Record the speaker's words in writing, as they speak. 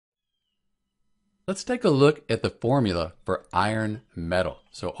Let's take a look at the formula for iron metal.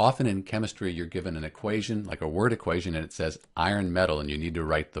 So often in chemistry, you're given an equation, like a word equation, and it says iron metal, and you need to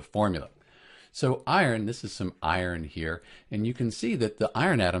write the formula. So iron, this is some iron here, and you can see that the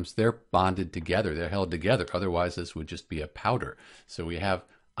iron atoms, they're bonded together, they're held together. Otherwise, this would just be a powder. So we have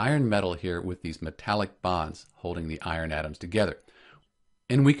iron metal here with these metallic bonds holding the iron atoms together.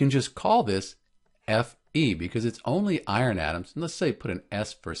 And we can just call this Fe because it's only iron atoms, and let's say put an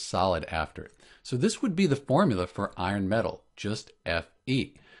S for solid after it. So this would be the formula for iron metal, just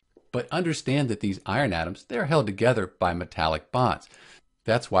Fe. But understand that these iron atoms, they're held together by metallic bonds.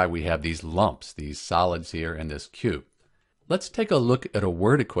 That's why we have these lumps, these solids here in this cube. Let's take a look at a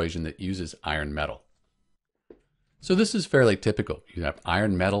word equation that uses iron metal. So this is fairly typical. You have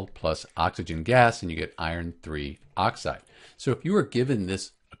iron metal plus oxygen gas, and you get iron 3 oxide. So if you were given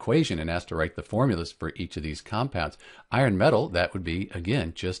this equation and asked to write the formulas for each of these compounds, iron metal, that would be,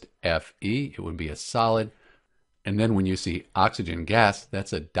 again, just Fe. It would be a solid. And then when you see oxygen gas,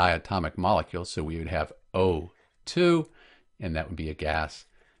 that's a diatomic molecule. So we would have O2, and that would be a gas.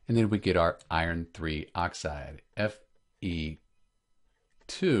 And then we get our iron 3 oxide,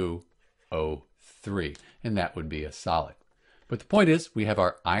 Fe2O3, and that would be a solid. But the point is, we have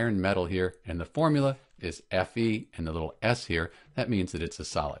our iron metal here, and the formula is Fe, and the little S here, that means that it's a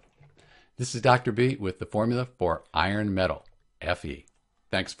solid. This is Dr. B with the formula for iron metal, Fe.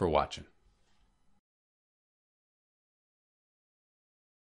 Thanks for watching.